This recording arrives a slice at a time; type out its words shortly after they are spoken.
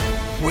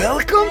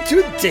Welcome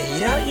to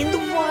Data in the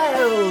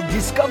Wild.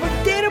 Discover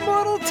data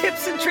model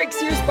tips and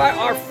tricks used by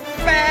our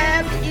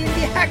fab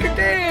indie hacker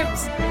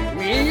devs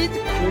with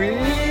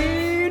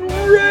Queen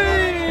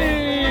Ray.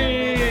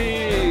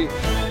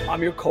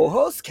 I'm your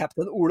co-host,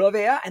 Captain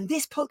Ulavea, and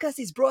this podcast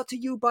is brought to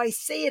you by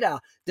Zeta,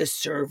 the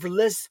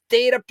serverless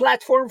data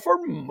platform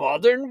for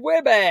modern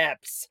web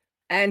apps.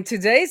 And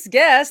today's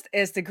guest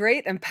is the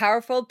great and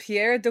powerful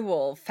Pierre de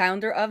Wulf,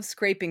 founder of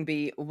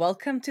ScrapingBee.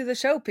 Welcome to the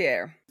show,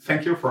 Pierre.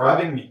 Thank you for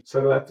having me.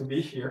 So glad to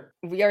be here.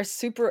 We are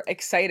super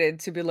excited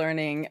to be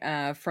learning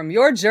from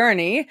your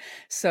journey.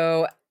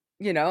 So,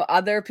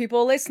 other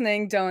people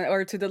listening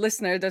to the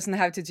listener doesn't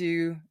have to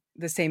do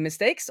the same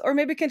mistakes, or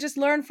maybe can just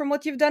learn from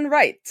what you've done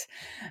right.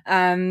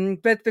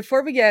 But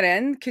before we get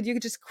in, could you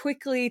just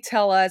quickly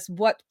tell us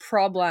what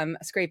problem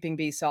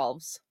ScrapingBee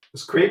solves?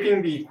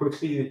 ScrapingBee,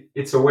 quickly,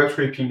 it's a web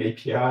scraping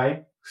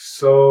API.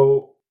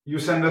 So you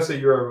send us a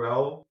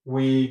URL,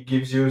 we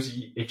give you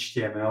the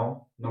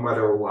HTML, no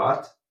matter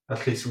what.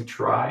 At least we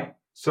try.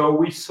 So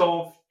we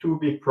solve two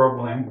big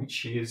problems,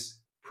 which is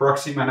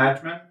proxy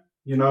management.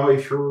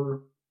 If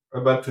you're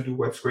about to do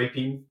web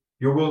scraping,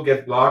 you will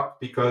get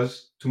blocked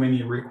because too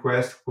many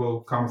requests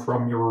will come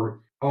from your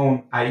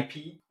own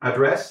IP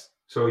address.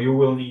 So you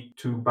will need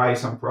to buy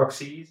some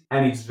proxies,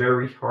 and it's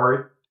very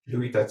hard to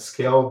do it at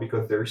scale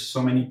because there's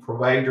so many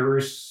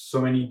providers,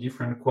 so many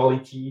different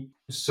quality.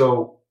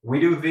 So we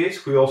do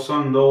this. We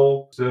also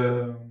handle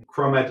the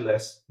Chrome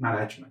headless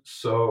management.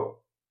 So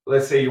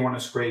let's say you want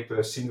to scrape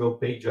a single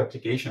page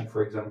application,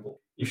 for example.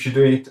 If you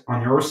do it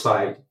on your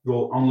side,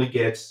 you'll only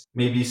get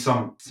maybe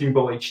some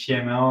simple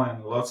HTML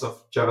and lots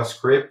of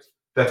JavaScript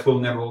that will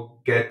never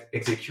get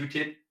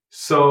executed.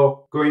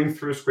 So going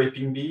through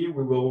ScrapingBee,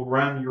 we will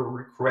run your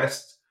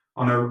request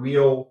on a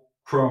real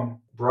Chrome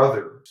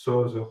browser.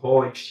 So the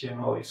whole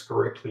HTML is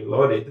correctly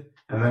loaded,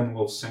 and then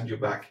we'll send you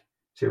back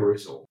the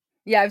result.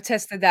 Yeah, I've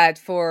tested that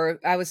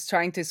I was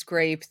trying to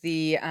scrape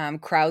the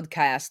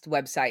Crowdcast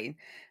website,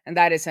 and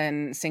that is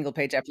a single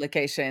page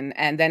application.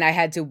 And then I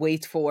had to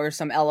wait for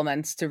some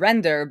elements to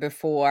render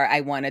before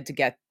I wanted to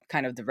get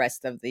kind of the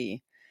rest of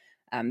the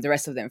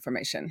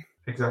information.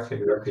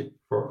 Exactly.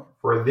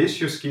 For this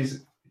use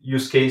case,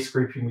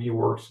 ScrapingBee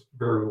works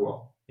very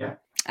well. Yeah.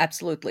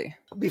 Absolutely.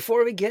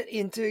 Before we get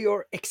into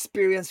your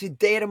experience with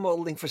data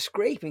modeling for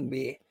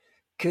ScrapingBee,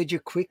 could you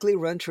quickly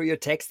run through your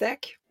tech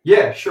stack?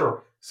 Yeah,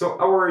 sure. So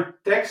our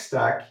tech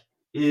stack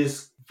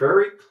is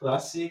very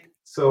classic.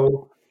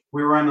 So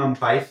we run on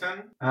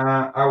Python.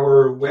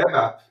 Our web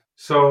app.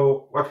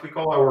 So what we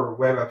call our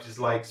web app is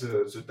like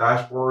the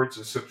dashboard,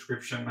 the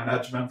subscription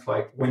management.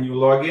 Like when you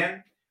log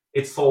in,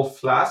 it's all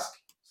Flask,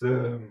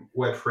 the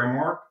web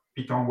framework,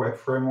 Python web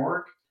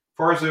framework.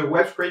 For the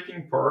web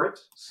scraping part,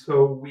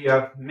 so we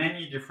have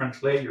many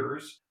different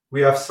layers.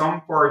 We have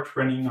some part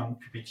running on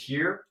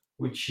Puppeteer,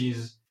 which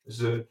is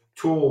the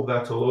tool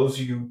that allows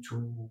you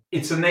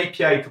it's an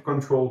API to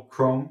control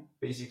Chrome,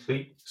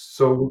 basically.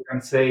 So we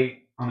can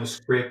say on a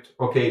script,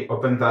 okay,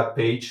 open that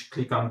page,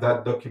 click on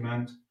that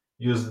document,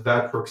 use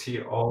that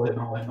proxy, all in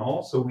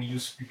all. So we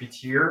use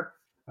Puppeteer.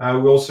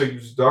 We also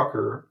use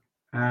Docker,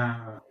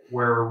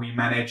 where we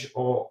manage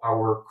all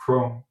our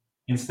Chrome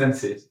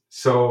instances.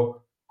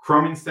 So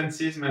Chrome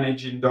instances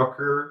managed in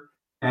Docker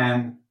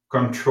and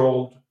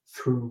controlled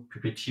through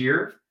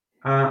Puppeteer.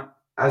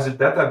 As a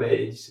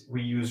database,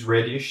 we use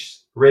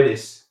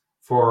Redis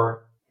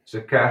for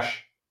the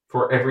cache,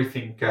 for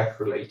everything cache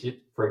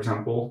related, for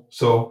example.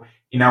 So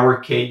in our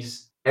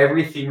case,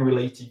 everything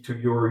related to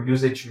your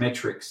usage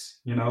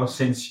metrics,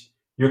 since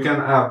you can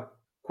have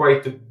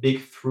quite a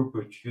big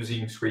throughput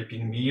using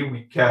ScrapingBee,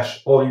 we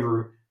cache all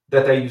your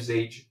data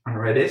usage on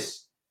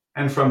Redis,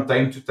 and from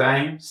time to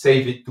time,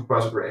 save it to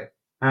Postgre.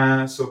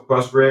 So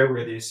Postgre,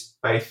 Redis,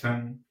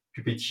 Python,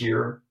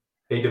 Puppeteer,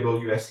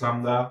 AWS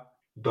Lambda,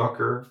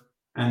 Docker,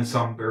 and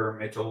some bare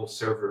metal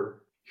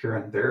server here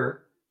and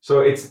there.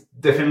 So it's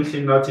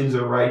definitely not in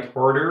the right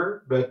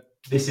order, but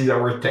this is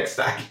our tech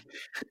stack.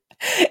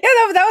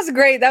 Yeah, that was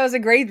great. That was a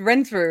great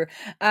run through.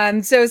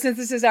 So since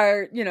this is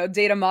our,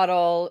 data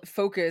model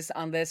focus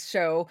on this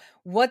show,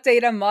 what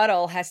data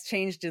model has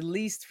changed the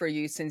least for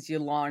you since you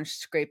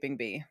launched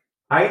ScrapingBee?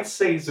 I'd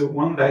say the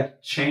one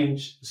that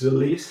changed the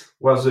least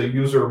was the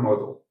user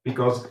model,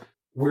 because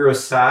we're a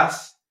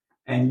SaaS,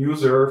 and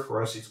user for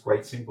us is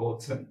quite simple.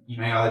 It's an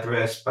email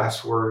address,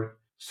 password,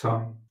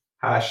 some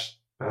hash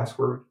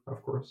password,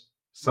 of course,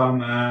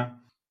 some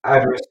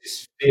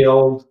addresses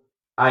field,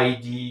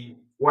 ID,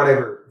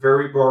 whatever.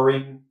 Very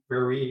boring,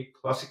 very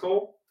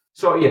classical.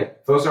 So yeah,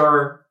 those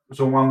are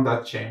the one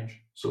that changed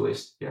the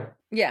least. Yeah.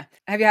 Yeah.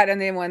 Have you had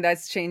anyone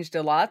that's changed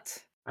a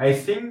lot? I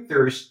think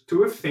there's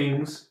two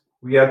things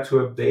we had to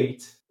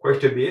update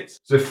quite a bit.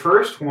 The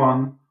first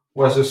one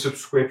was a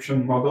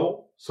subscription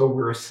model. So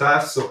we're a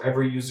SaaS, so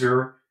every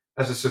user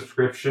has a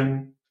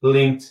subscription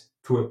linked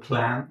to a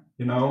plan,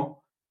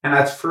 And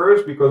at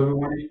first, because we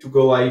wanted to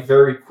go live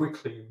very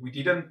quickly, we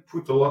didn't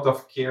put a lot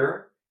of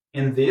care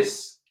in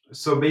this.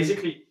 So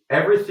basically,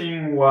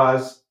 everything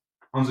was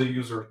on the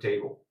user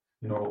table,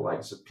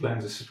 like the plan,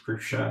 the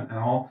subscription, and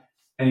all.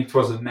 and it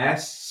was a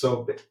mess.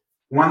 So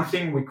one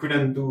thing we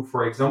couldn't do,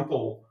 for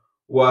example,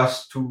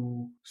 was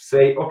to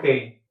say,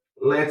 okay,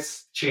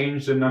 let's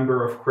change the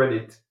number of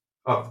credit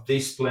of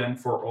this plan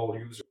for all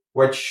users.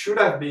 What should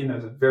have been a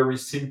very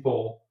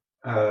simple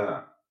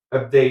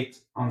update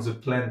on the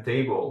plan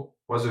table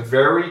was a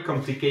very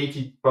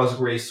complicated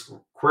Postgres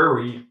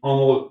query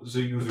on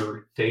the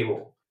user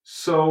table.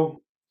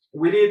 So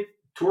we did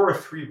 2 or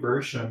 3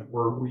 versions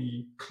where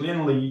we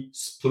cleanly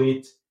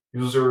split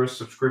user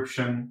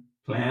subscription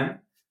plan,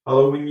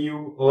 allowing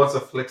you lots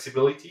of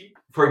flexibility.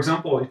 For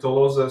example, it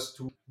allows us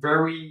to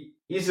very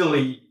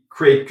easily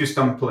create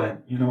custom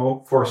plan,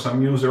 for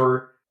some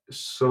user.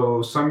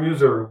 So some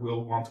user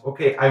will want,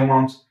 okay, I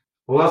want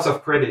lots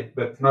of credit,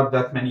 but not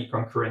that many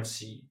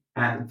concurrency,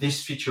 and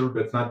this feature,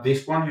 but not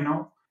this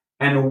one,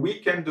 And we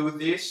can do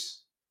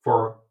this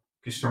for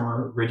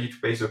customer ready to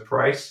pay the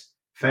price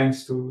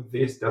thanks to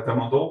this data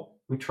model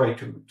we try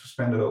to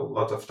spend a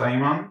lot of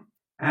time on.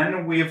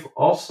 And we've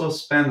also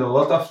spent a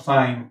lot of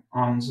time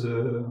on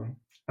the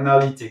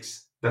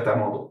analytics data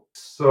model.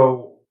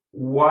 So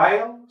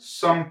while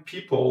some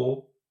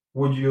people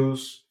would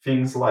use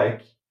things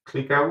like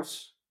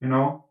clickouts,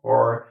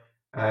 or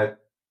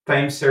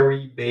time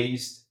series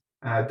based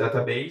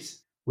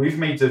database, we've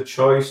made the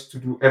choice to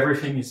do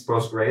everything in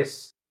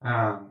Postgres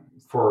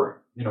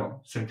for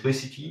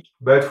simplicity,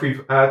 but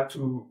we've had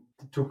to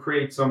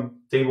create some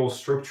table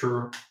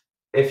structure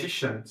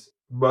efficient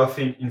both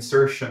in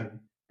insertion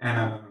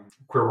and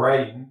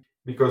querying,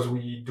 because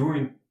we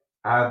do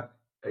add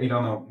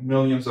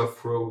millions of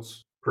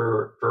rows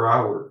per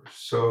hour.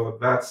 So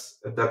that's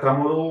a data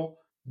model,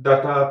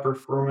 data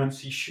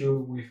performance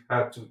issue we've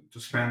had to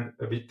spend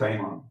a bit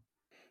time on.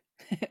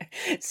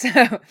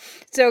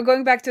 So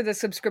going back to the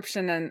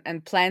subscription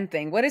and plan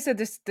thing, what is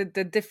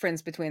the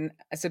difference between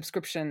a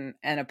subscription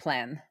and a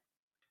plan?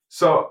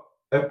 So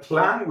a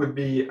plan would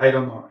be, I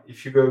don't know,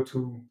 if you go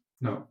to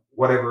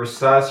whatever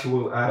SaaS, you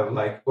will have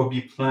like OB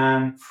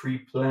plan, free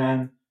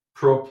plan,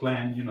 pro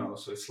plan,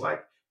 so it's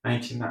like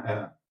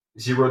 $0,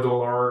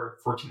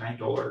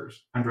 $49,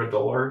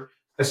 $100.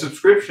 A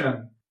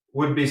subscription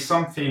would be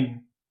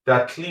something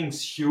that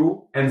links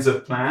you and the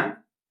plan,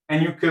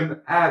 and you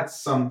can add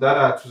some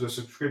data to the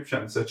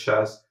subscription, such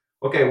as,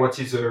 okay, what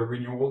is the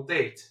renewal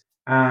date?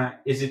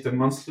 Is it a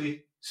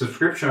monthly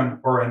subscription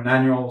or an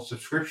annual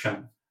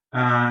subscription?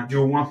 Do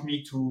you want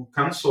me to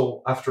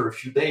cancel after a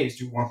few days?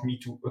 Do you want me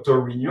to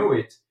auto-renew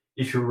it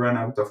if you run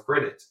out of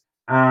credit?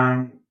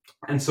 And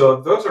so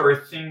those are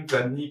things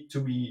that need to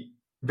be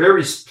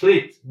very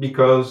split,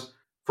 because,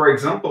 for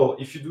example,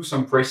 if you do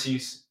some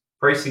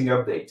pricing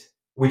update,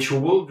 which you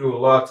will do a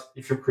lot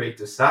if you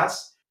create a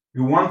SaaS,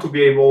 you want to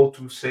be able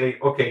to say,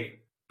 okay,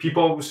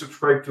 people who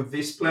subscribe to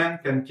this plan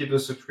can keep the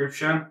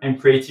subscription and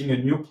creating a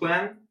new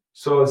plan.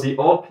 So the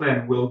old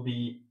plan will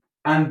be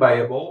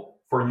unbuyable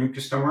for new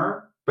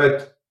customer,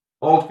 but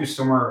old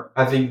customer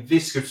having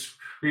this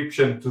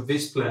subscription to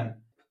this plan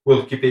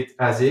will keep it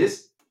as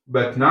is.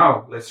 But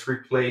now let's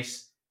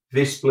replace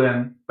this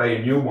plan by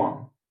a new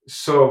one.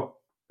 So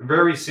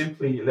very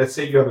simply, let's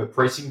say you have a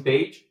pricing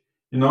page,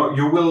 you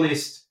will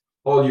list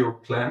all your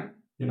plan,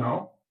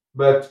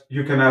 but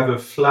you can have a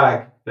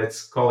flag,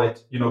 let's call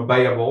it,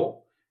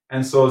 buyable.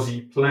 And so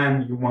the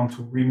plan you want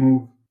to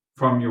remove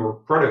from your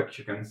product,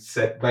 you can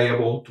set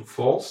buyable to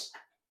false,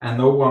 and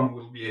no one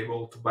will be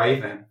able to buy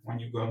them when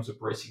you go on the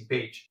pricing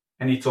page.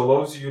 And it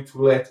allows you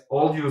to let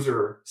all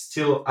users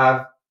still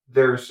have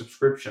their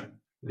subscription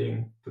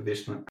linked to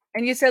this plan.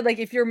 And you said, like,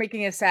 if you're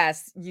making a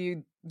SaaS,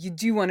 you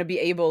do want to be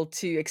able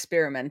to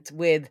experiment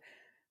with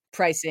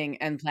pricing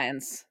and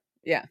plans.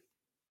 Yeah.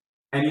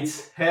 And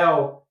it's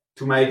hell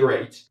to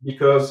migrate,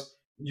 because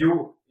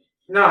you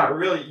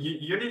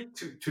need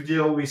to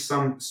deal with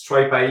some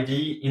Stripe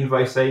ID,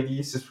 invoice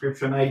ID,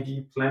 subscription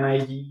ID, plan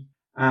ID.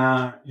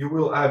 You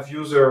will have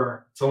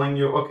user telling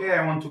you, okay,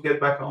 I want to get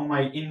back on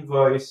my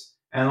invoice,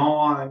 and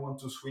I want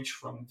to switch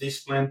from this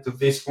plan to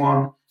this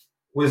one.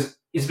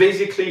 It's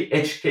basically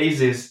edge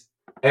cases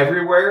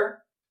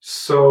everywhere.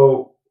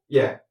 So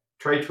yeah,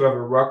 try to have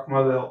a rock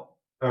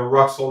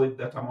solid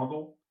data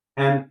model.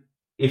 And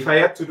if I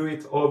had to do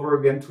it all over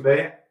again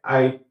today,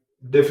 I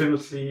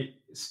definitely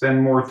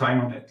spend more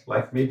time on it.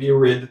 Like maybe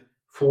read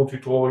full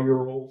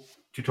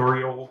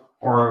tutorial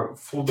or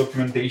full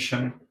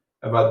documentation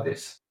about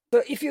this.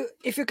 So if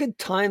you could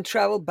time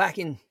travel back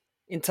in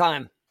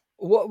time,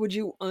 what would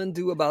you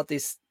undo about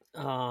this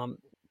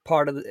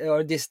part of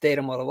or this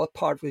data model? What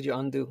part would you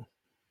undo?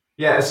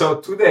 Yeah, so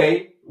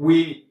today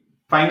we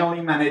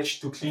finally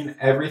managed to clean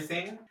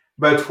everything.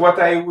 But what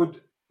I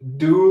would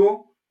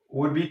do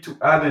would be to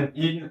add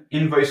an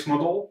invoice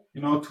model,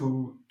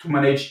 to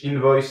manage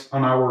invoice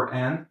on our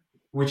end,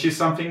 which is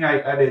something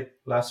I added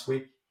last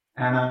week,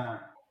 and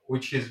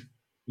which is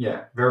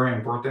very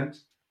important.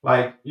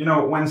 Like,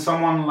 when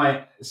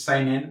someone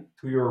sign in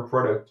to your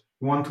product,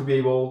 you want to be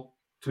able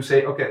to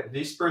say, okay,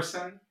 this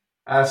person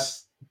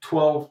has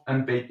 12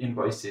 unpaid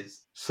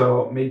invoices,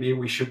 so maybe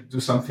we should do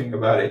something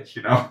about it,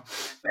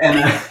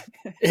 And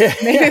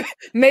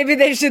maybe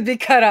they should be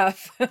cut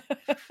off.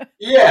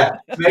 Yeah,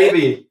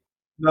 maybe.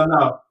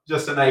 No,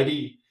 just an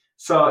ID.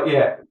 So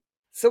yeah,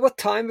 So what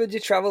time would you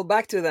travel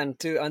back to then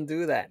to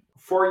undo that?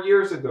 4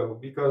 years ago,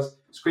 because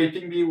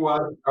ScrapingBee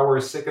was our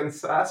second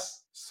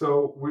SaaS.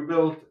 So we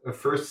built a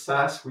first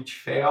SaaS which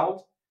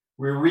failed.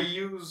 We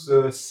reused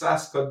the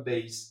SaaS code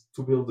base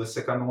to build the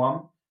second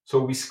one.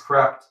 So we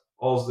scrapped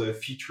all the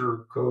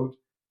feature code,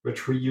 but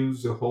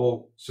reused the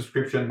whole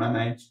subscription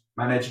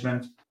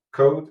management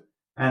code.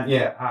 And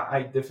yeah,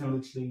 I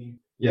definitely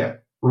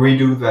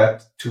redo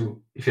that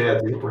too if I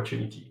had the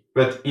opportunity.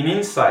 But in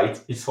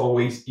Insight, it's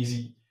always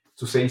easy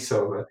to say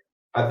so. But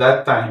at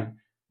that time,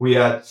 we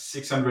had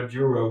 600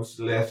 euros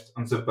left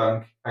on the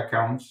bank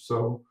account,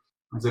 so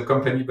on the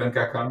company bank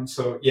account.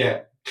 So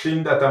yeah,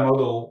 clean data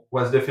model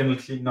was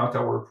definitely not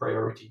our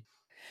priority.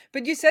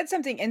 But you said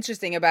something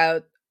interesting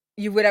about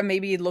you would have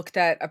maybe looked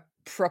at a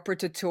proper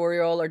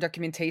tutorial or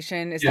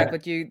documentation. Is that Yeah.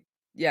 what you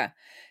yeah.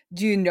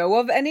 Do you know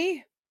of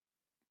any?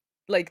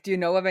 Like, do you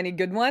know of any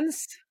good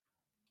ones?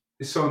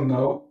 So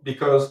no,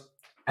 because,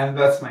 and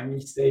that's my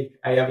mistake,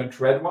 I haven't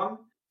read one.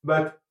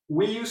 But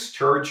we use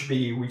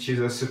ChargeBee, which is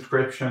a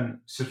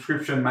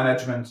subscription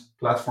management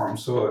platform.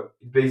 So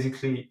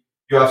basically,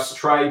 you have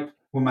Stripe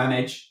who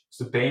manage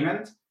the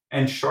payment,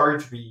 and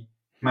ChargeBee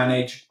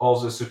manage all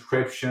the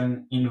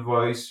subscription,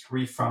 invoice,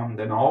 refund,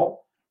 and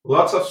all.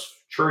 Lots of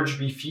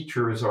ChargeBee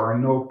features are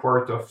no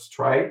part of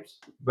Stripe,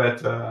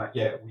 but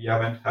yeah, we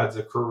haven't had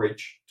the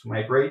courage to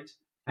migrate.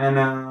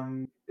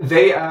 And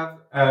they have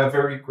a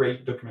very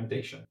great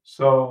documentation.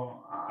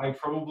 So I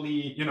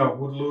probably,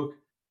 would look,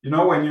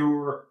 when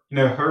you're in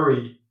a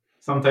hurry,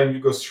 sometimes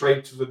you go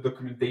straight to the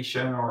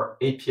documentation or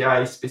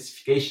API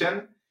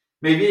specification.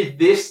 Maybe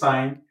this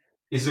time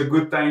is a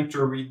good time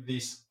to read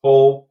this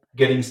whole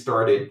getting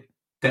started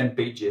 10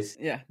 pages.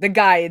 Yeah, the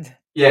guide.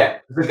 Yeah,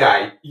 the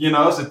guide,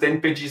 the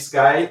 10 pages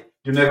guide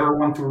you never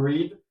want to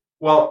read.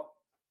 Well,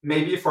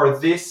 maybe for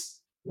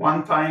this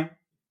one time,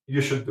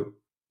 you should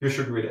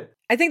read it.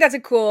 I think that's a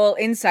cool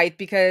insight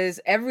because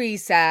every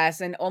SaaS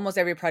and almost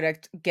every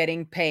product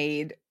getting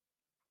paid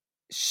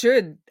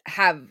should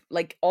have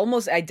like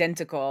almost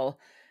identical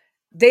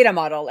data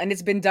model, and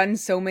it's been done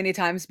so many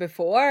times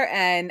before,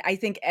 and I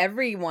think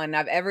everyone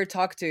I've ever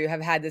talked to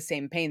have had the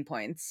same pain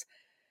points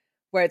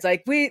where it's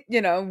like we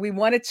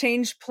want to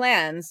change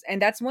plans,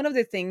 and that's one of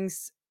the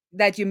things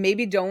that you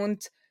maybe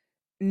don't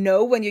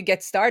know when you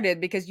get started,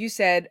 because you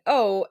said,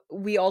 oh,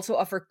 we also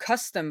offer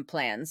custom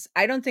plans.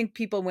 I don't think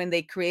people, when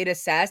they create a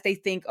SaaS, they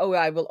think, oh,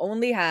 I will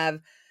only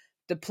have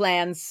the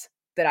plans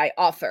that I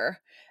offer.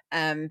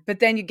 But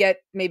then you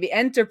get maybe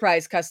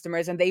enterprise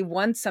customers and they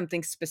want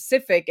something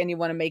specific and you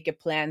want to make a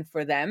plan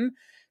for them.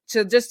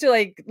 So just to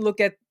like look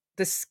at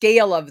the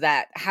scale of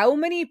that, how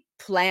many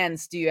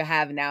plans do you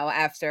have now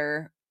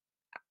after,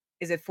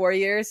 is it 4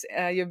 years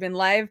you've been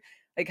live?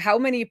 Like how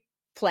many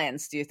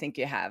plans do you think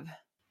you have?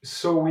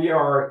 So we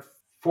are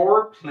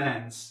 4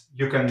 plans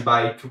you can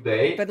buy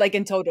today, But like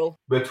in total.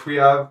 but we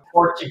have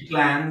 40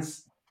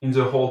 plans in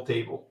the whole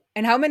table.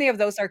 And how many of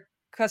those are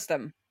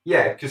custom?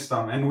 Yeah,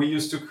 custom. And we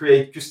used to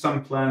create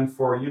custom plan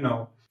for,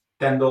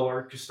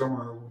 $10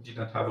 customer who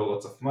didn't have a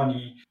lot of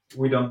money.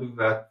 We don't do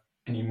that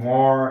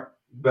anymore.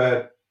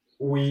 But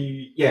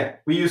we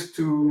used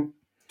to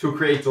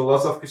create a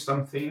lot of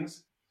custom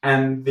things,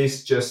 and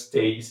this just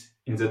stays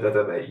in the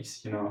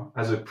database,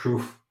 as a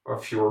proof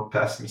of your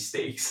past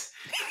mistakes.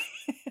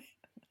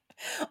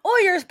 Or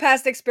your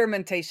past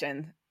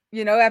experimentation.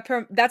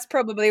 That's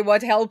probably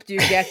what helped you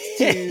get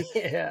to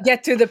Yeah.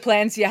 get to the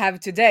plans you have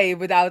today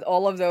without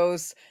all of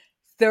those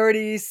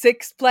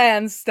 36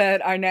 plans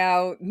that are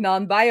now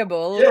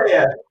non-viable.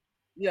 Yeah.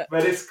 Yeah.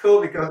 But it's cool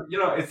because,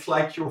 it's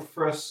like your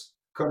first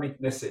commit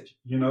message.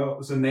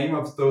 The name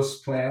of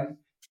those plans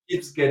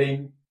keeps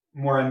getting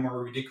more and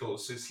more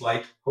ridiculous. It's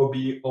like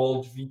hobby,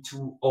 old,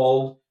 V2,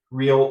 old,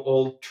 real,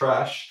 old,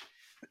 trash,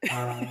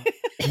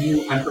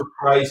 new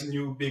enterprise,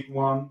 new big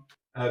one,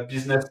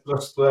 business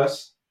plus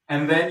plus.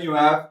 And then you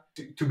have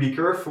to be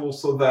careful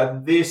so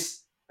that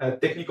this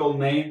technical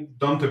name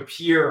don't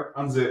appear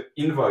on the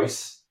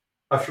invoice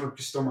of your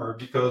customer,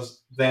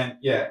 because then,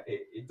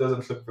 it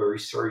doesn't look very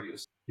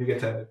serious. You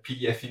get a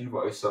PDF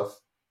invoice of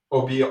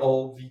OB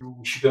all you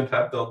shouldn't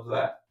have done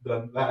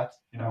that.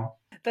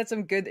 That's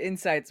some good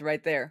insights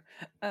right there.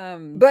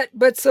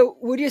 But so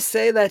would you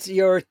say that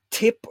your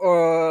tip,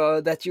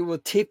 or that you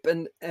would tip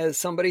and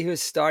somebody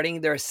who's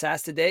starting their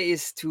SaaS today,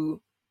 is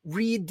to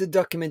read the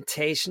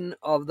documentation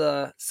of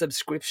the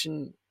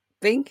subscription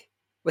thing?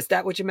 Was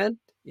that what you meant?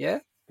 Yeah.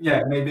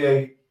 Yeah, maybe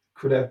I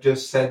could have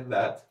just said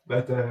that,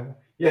 but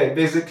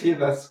basically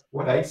that's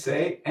what I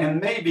say. And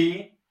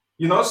maybe,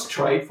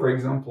 Stripe, for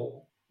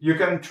example, you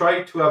can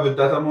try to have a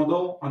data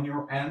model on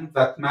your end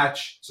that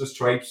match the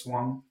Stripe's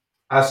one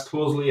as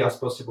closely as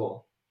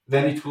possible.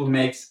 Then it will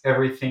make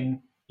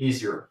everything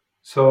easier.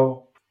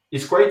 So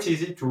it's quite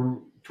easy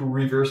to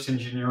reverse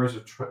engineer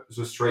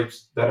the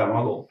Stripe's data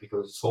model,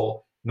 because it's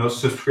all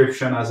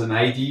subscription as an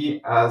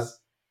ID, as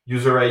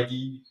user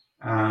ID,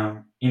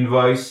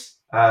 invoice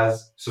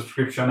as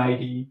subscription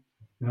ID,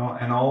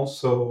 and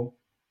also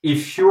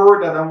if your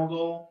data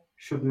model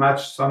should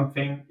match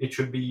something, it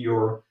should be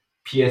your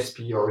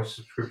PSP or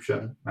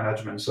subscription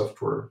management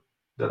software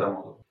data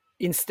model.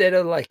 Instead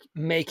of like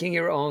making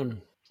your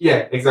own.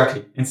 Yeah,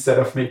 exactly. Instead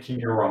of making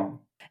your own.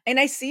 And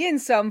I see in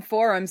some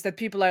forums that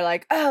people are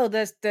like, "Oh,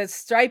 the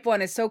Stripe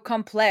one is so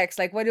complex.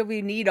 Like, what do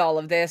we need all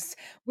of this?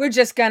 We're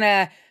just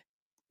gonna,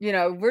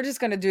 we're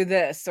just gonna do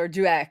this or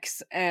do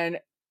X." And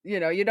you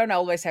don't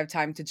always have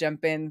time to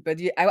jump in, but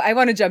I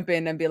want to jump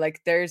in and be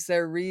like, "There's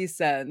a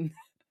reason.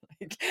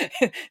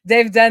 Like,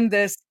 they've done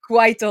this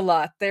quite a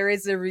lot. There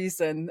is a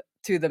reason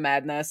to the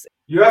madness."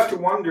 You have to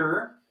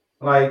wonder,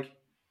 like,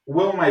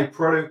 will my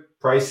product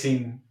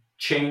pricing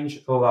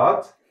change a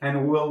lot?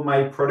 And will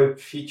my product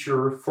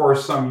feature for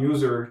some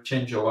user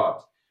change a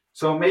lot?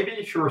 So maybe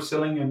if you're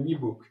selling an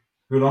ebook,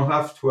 you don't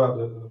have to have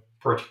a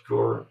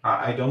particular,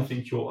 I don't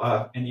think you'll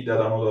have any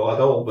data model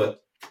at all,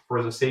 but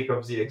for the sake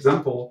of the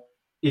example,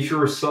 if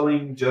you're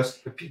selling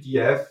just a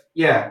PDF,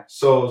 yeah,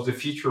 so the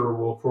feature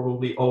will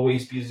probably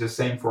always be the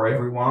same for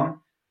everyone.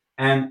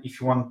 And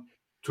if you want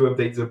to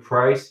update the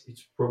price,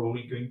 it's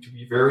probably going to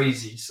be very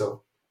easy.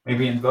 So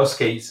maybe in those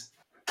cases,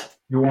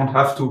 you won't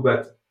have to.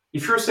 But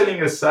if you're selling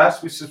a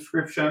SaaS with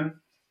subscription,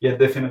 yeah,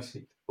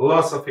 definitely.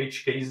 Lots of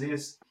edge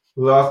cases,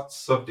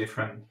 lots of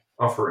different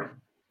offering.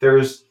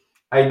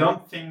 I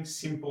don't think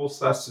simple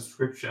SaaS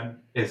subscription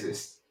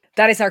exists.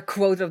 That is our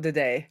quote of the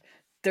day.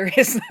 There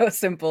is no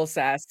simple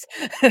SaaS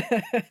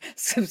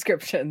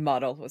subscription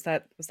model. Was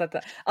that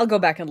the? I'll go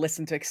back and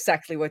listen to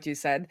exactly what you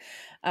said.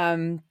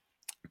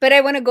 But I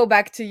want to go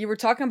back to, you were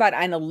talking about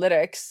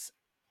analytics,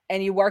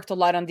 and you worked a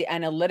lot on the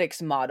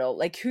analytics model.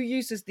 Like, who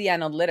uses the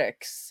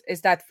analytics? Is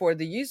that for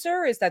the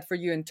user? Is that for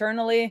you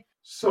internally?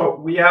 So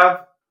we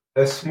have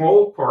a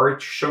small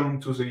part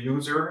shown to the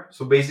user.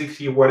 So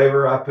basically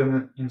whatever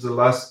happened in the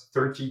last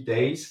 30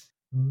 days.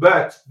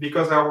 But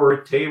because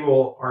our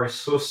table are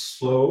so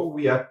slow,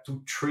 we had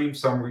to trim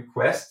some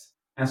requests.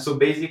 And so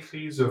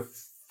basically the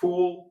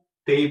full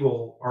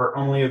table are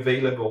only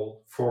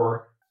available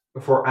for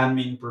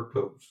admin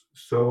purpose.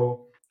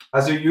 So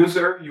as a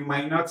user, you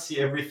might not see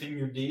everything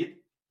you did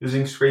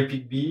using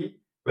ScrapingBee,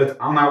 but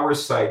on our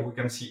side, we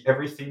can see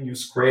everything you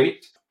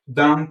scraped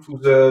down to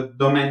the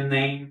domain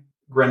name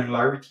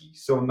granularity,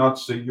 so not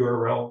the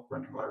URL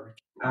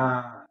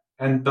granularity,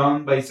 and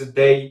done by the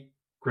day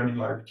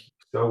granularity.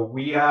 So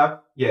we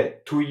have,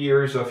 2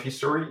 years of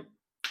history.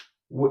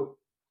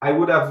 I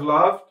would have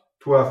loved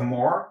to have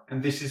more,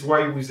 and this is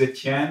why with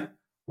Etienne,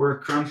 we're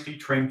currently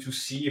trying to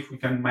see if we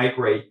can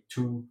migrate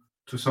to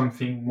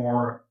something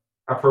more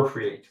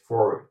appropriate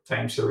for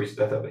time series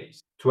database,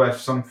 to have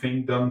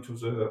something done to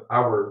the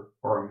hour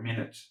or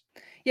minute.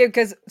 Yeah,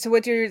 because so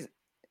what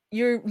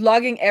you're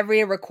logging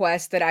every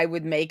request that I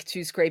would make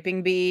to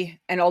ScrapingBee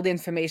and all the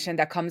information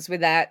that comes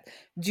with that.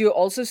 Do you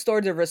also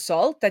store the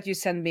result that you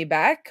send me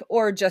back,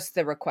 or just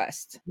the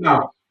request?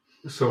 No.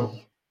 So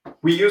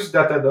we use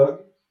Datadog,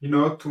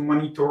 to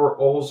monitor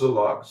all the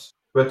logs.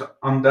 But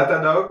on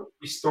Datadog,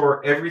 we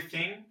store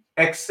everything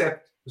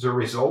except the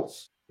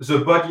results, the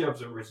body of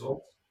the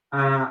results.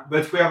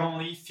 But we have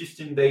only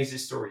 15 days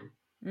history.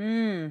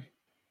 Mm.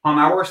 On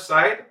our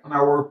side, on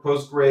our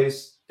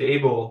Postgres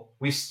table,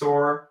 we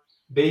store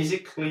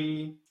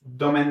basically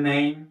domain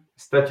name,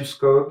 status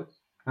code,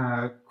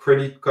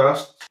 credit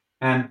cost,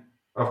 and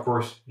of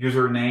course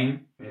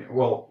username.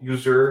 Well,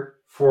 user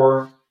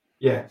for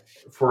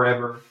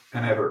forever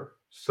and ever.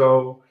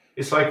 So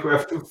it's like we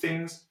have two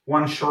things: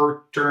 one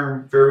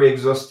short-term, very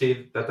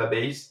exhaustive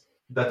database,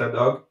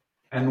 Datadog,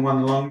 and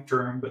one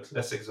long-term but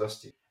less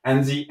exhaustive.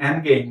 And the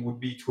end game would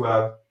be to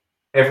have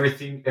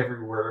everything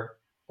everywhere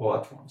all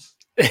at once.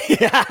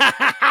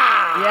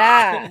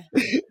 Yeah.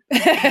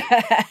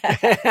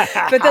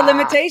 But the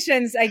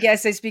limitations, I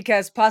guess, is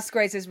because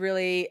Postgres is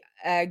really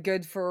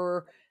good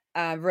for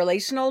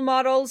relational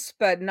models,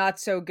 but not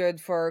so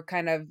good for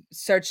kind of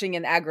searching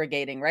and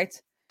aggregating,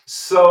 right?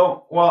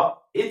 So,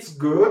 well, it's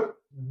good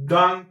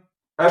done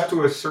up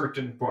to a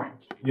certain point,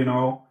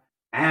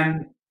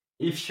 and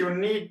if you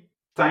need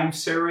time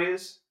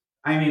series,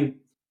 I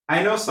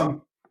know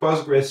some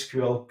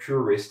PostgreSQL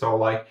purists are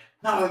like,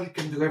 no, you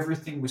can do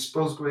everything with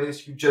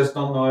Postgres, you just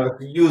don't know how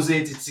to use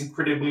it, it's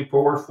incredibly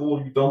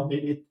powerful, you don't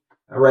need it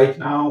right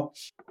now,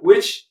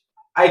 which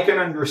I can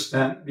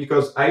understand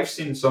because I've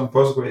seen some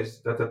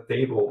Postgres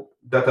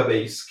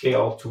database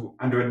scale to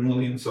 100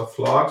 millions of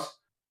logs,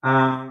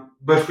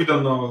 but we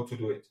don't know how to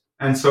do it.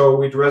 And so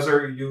we'd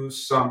rather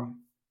use some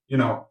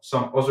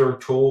other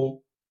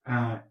tool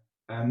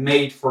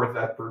made for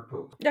that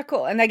purpose. Yeah,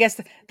 cool. And I guess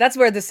that's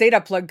where the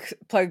SATA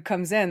plug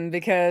comes in,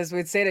 because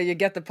with SATA you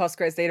get the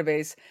Postgres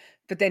database,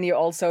 but then you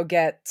also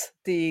get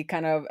the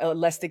kind of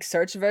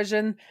Elasticsearch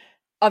version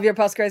of your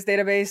Postgres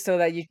database, so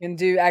that you can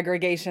do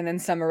aggregation and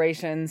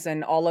summations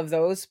and all of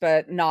those,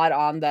 but not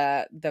on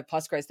the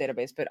Postgres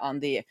database, but on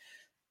the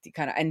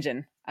kind of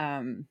engine.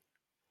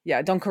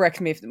 Yeah, don't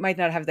correct me if it might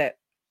not have the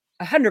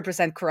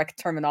 100% correct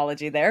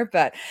terminology there,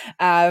 but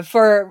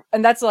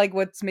and that's like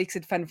what makes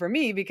it fun for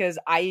me, because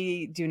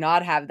I do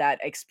not have that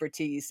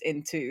expertise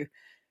into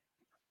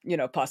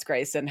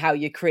Postgres and how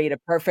you create a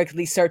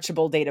perfectly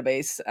searchable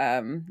database.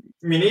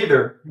 Me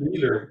neither.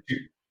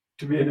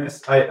 To be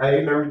honest,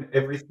 I learned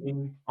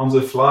everything on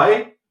the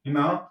fly,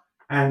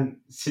 and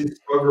since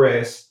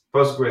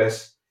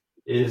Postgres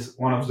is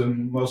one of the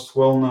most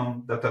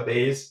well-known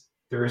database,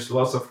 there's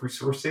lots of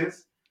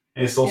resources.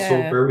 And it's also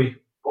Yeah. very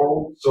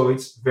old, so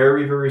it's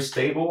very, very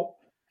stable.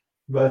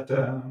 But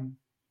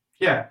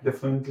yeah,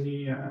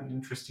 definitely an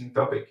interesting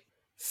topic.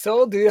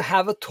 So, do you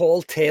have a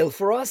tall tale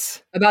for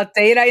us? About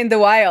data in the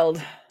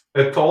wild.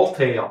 A tall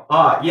tale.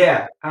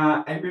 Yeah.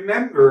 I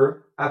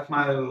remember at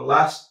my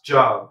last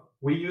job,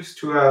 we used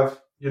to have,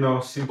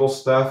 simple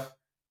stuff,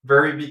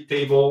 very big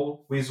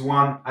table with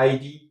one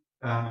ID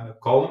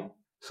column.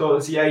 So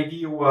the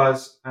ID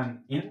was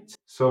an int.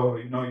 So,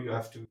 you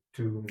have to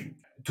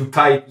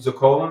type the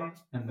column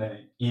and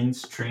the int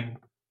string,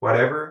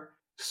 whatever.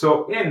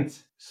 So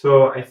int.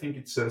 So I think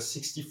it's a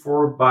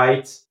 64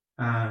 byte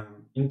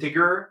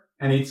integer,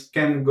 and it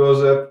can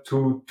goes up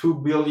to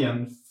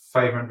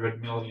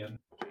 2,500,000,000,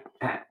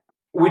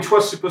 which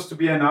was supposed to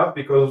be enough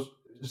because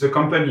the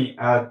company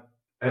had,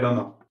 I don't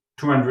know,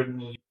 200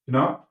 million.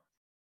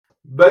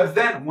 But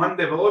then one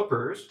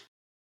developer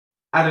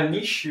had an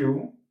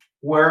issue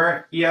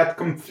where he had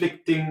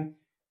conflicting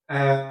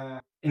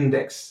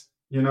index,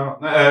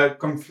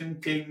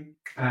 conflicting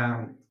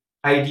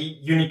ID,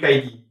 unique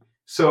ID.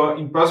 So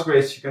in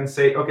Postgres, you can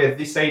say, okay,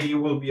 this ID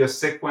will be a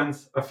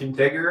sequence of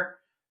integer,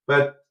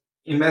 but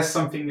he messed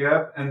something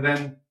up, and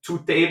then two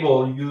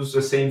tables use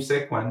the same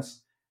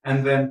sequence.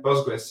 And then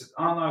Postgres said,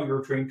 oh no,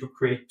 you're trying to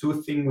create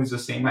two things with the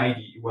same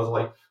ID. It was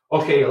like,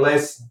 okay,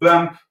 let's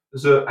bump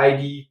the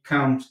ID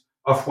count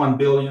of 1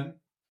 billion.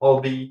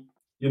 I'll be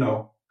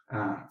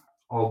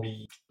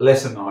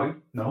less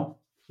annoyed. No,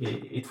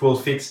 it will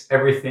fix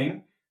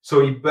everything.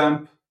 So he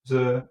bumped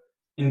the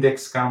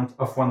index count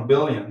of 1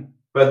 billion,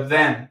 but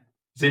then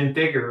the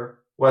integer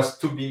was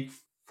too big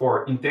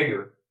for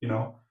integer,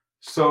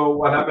 So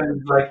what happened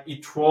is like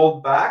it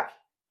rolled back,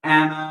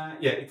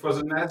 and it was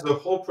a mess. The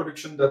whole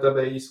production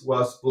database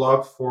was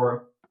blocked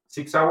for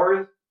 6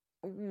 hours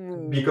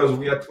because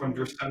we had to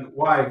understand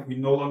why we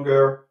no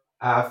longer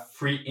have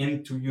free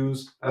int to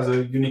use as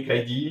a unique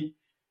ID,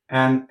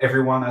 and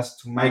everyone has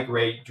to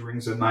migrate during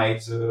the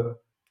night the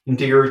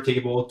integer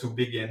table to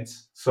big int.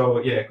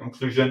 So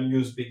conclusion: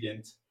 use big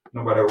int,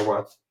 no matter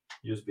what.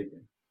 Use big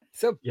int.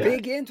 So, Yeah.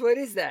 big int, what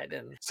is that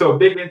then? So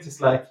big int is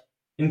like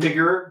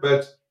integer,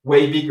 but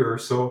way bigger.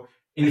 So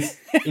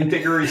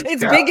integer is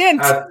It's big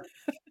int.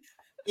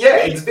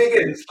 It's big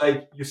int. It's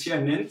like you see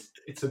an int,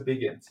 it's a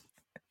big int.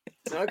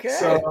 Okay.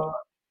 So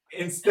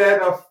instead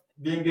of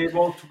being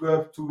able to go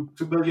up to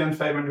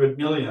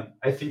 2,500,000,000,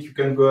 I think you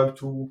can go up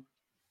to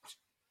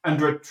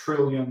 100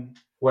 trillion,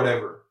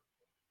 whatever.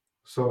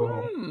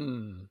 So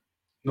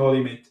no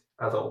limit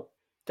at all.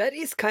 That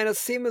is kind of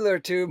similar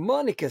to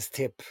Monica's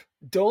tip.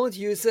 Don't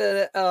use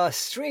a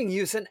string,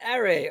 use an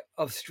array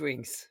of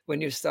strings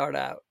when you start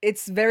out.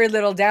 It's very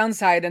little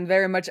downside and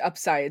very much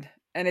upside.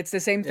 And it's the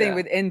same thing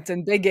with int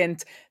and big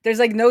int. There's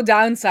like no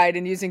downside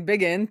in using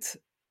big int,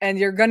 and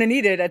you're going to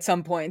need it at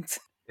some point.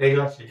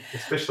 Exactly.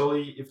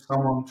 Especially if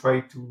someone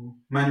tried to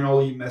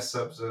manually mess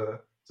up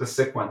the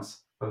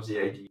sequence of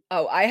the ID.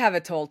 Oh, I have a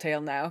tall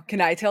tale now.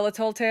 Can I tell a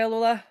tall tale,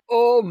 Ola?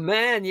 Oh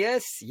man,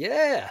 yes,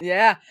 yeah.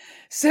 Yeah.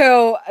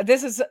 So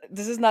this is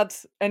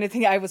not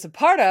anything I was a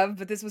part of,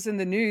 but this was in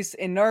the news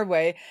in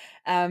Norway,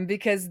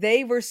 because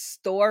they were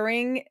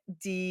storing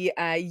the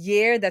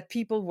year that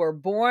people were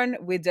born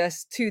with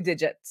just 2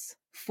 digits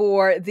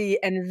for the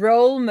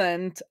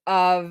enrollment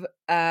of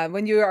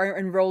when you are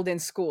enrolled in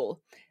school.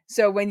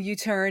 So when you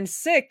turn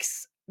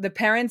 6, the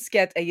parents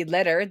get a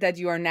letter that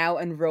you are now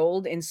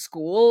enrolled in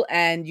school,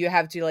 and you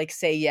have to like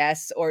say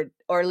yes or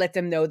let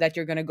them know that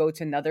you're going to go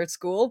to another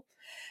school.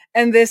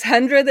 And this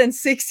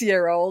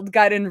 106-year-old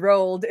got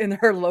enrolled in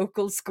her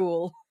local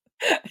school.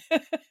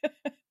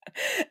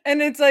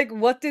 And it's like,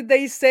 what did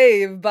they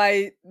save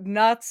by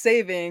not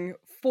saving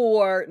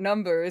 4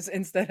 numbers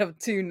instead of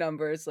 2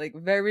 numbers? Like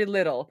very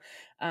little.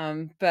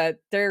 But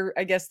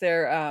I guess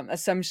their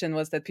assumption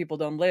was that people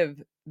don't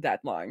live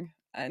that long.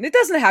 And it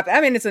doesn't happen. I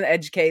mean, it's an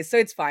edge case, so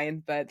it's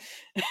fine. But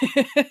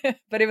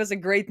but it was a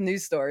great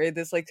news story.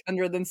 This like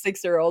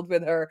 106-year-old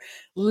with her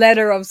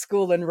letter of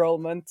school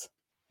enrollment.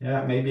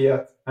 Yeah, maybe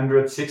at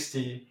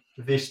 160,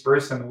 this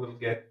person will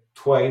get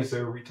twice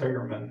the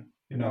retirement,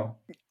 Yeah.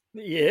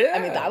 I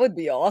mean, that would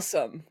be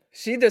awesome.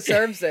 She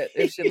deserves it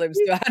if she lives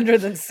to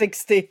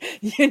 160.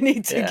 You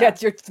need to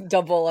get your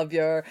double of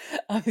your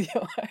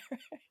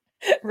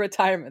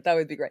retirement. That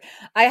would be great.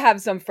 I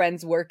have some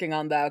friends working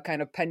on the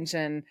kind of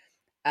pension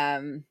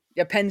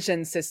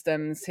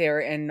systems here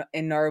in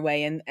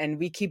Norway, and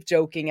we keep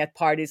joking at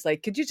parties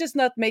like, could you just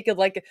not make it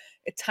like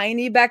a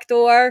tiny back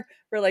door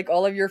where like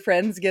all of your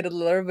friends get a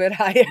little bit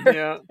higher?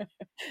 Yeah.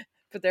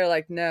 But they're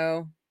like,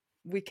 no,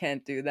 we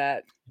can't do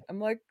that. I'm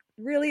like,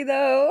 really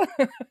though?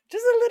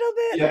 Just a little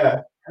bit?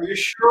 Yeah. Are you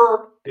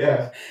sure?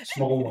 Yeah,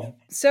 small one.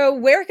 So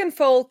where can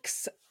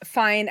folks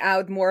find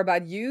out more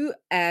about you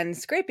and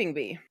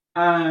ScrapingBee?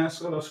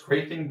 So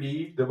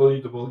ScrapingBee,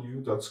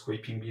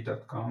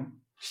 www.scrapingbee.com,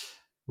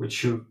 which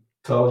should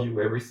tell you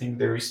everything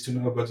there is to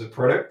know about the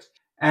product.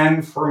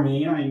 And for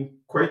me, I'm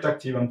quite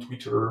active on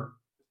Twitter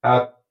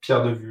at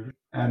Pierre de Wulf.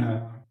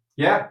 And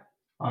yeah,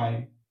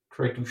 I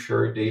try to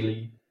share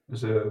daily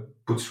the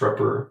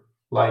bootstrapper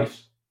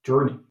life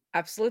journey.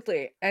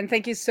 Absolutely. And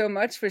thank you so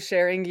much for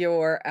sharing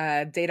your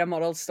data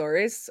model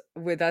stories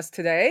with us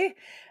today.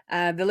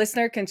 The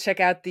listener can check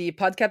out the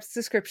podcast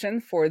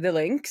description for the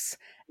links.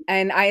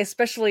 And I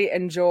especially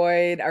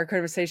enjoyed our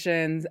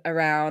conversations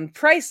around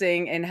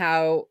pricing and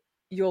how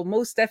you'll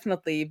most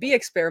definitely be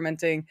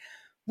experimenting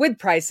with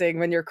pricing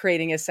when you're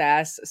creating a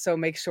SaaS. So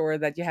make sure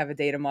that you have a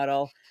data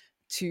model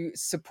to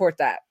support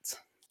that.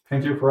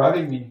 Thank you for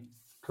having me.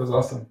 It was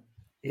awesome.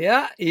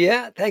 Yeah,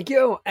 thank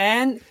you.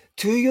 And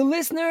to you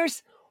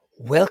listeners,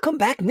 welcome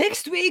back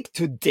next week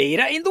to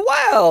Data in the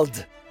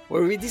Wild,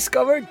 where we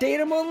discover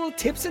data model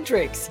tips and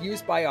tricks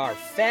used by our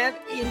fab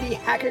indie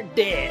hacker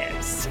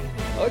devs.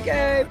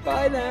 Okay,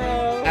 bye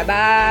now.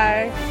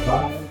 Bye-bye.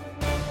 Bye.